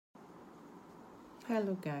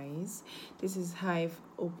Hello guys, this is Hive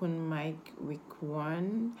Open Mic Week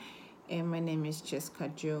 1 and my name is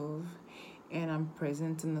Cesca Jove and I'm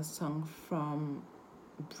presenting a song from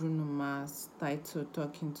Bruno titled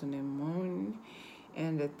Talking to the Moon,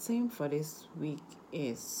 and the theme for this week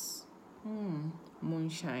is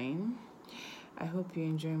moonshine. I hope you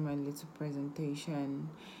enjoy my little presentation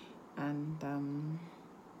and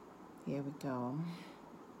here we go.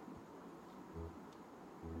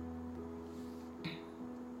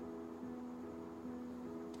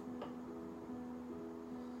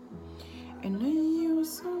 I know you were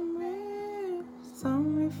somewhere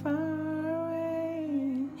far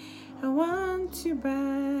away. I want you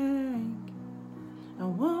back, I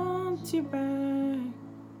want you back.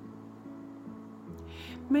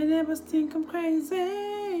 My neighbors think I'm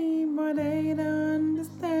crazy, but they don't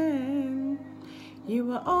understand.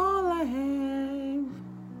 You are all I have,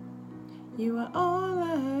 you are all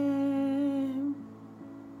I have.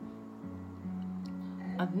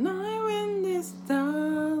 At night when the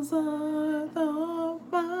stars are of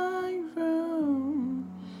my room,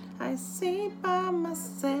 I sit by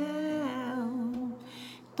myself,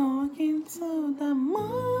 talking to the moon,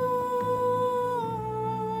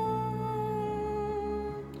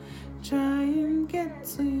 try and get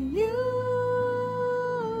to you.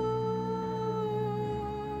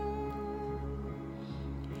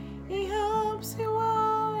 He hopes you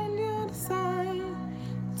are on the other side,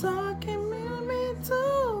 talking me to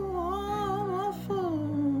a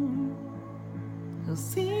fool who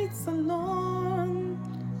sits alone,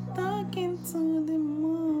 talking to the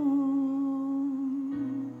moon.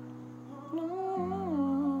 Oh.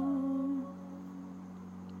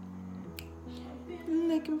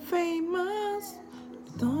 Making famous,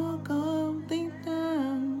 talk of the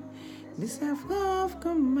town. This have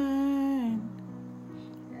command,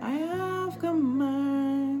 I have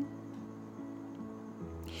command.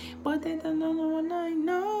 But they don't know what I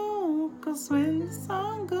know, 'cause when the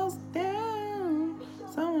sun goes down,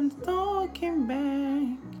 someone's talking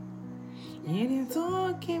back. Yeah, they're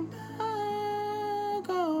talking back.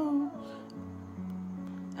 Oh.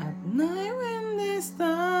 At night when the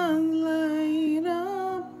stars light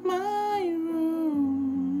up my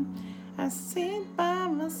room, I sit by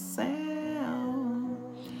myself,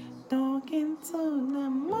 talking to the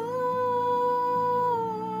moon,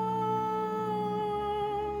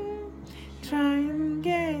 try and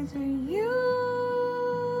get to you.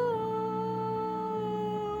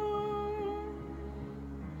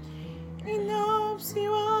 In hopes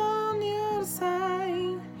you on the other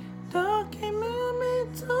side, talking me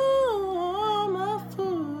to my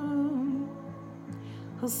fool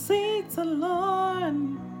who sits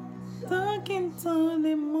alone, talking to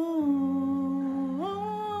the moon.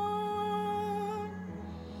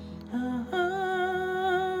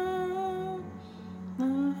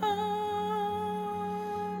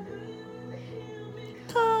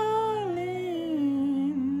 Calling,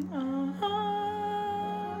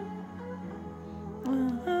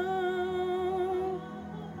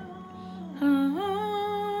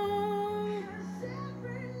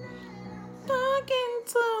 talking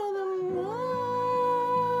to the moon,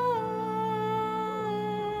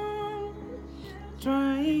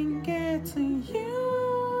 try and get to you.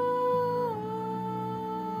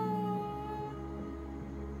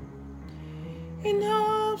 In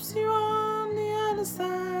hopes you're on the other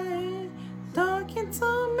side, talking to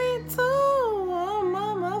me too. Oh,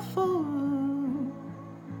 mama fool,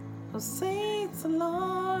 who sits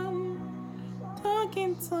alone,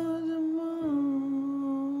 talking to the moon.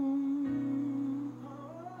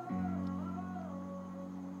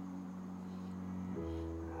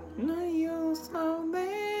 No use out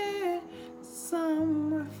there,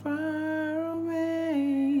 somewhere far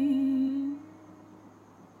away.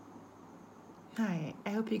 Hi, I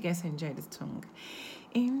hope you guys enjoyed the song.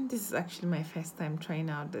 And this is actually my first time trying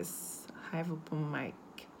out this Hive Open Mic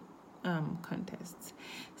contest.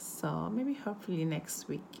 So maybe hopefully next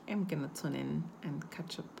week I'm gonna tune in and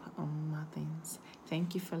catch up on more things.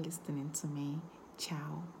 Thank you for listening to me.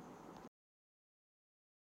 Ciao.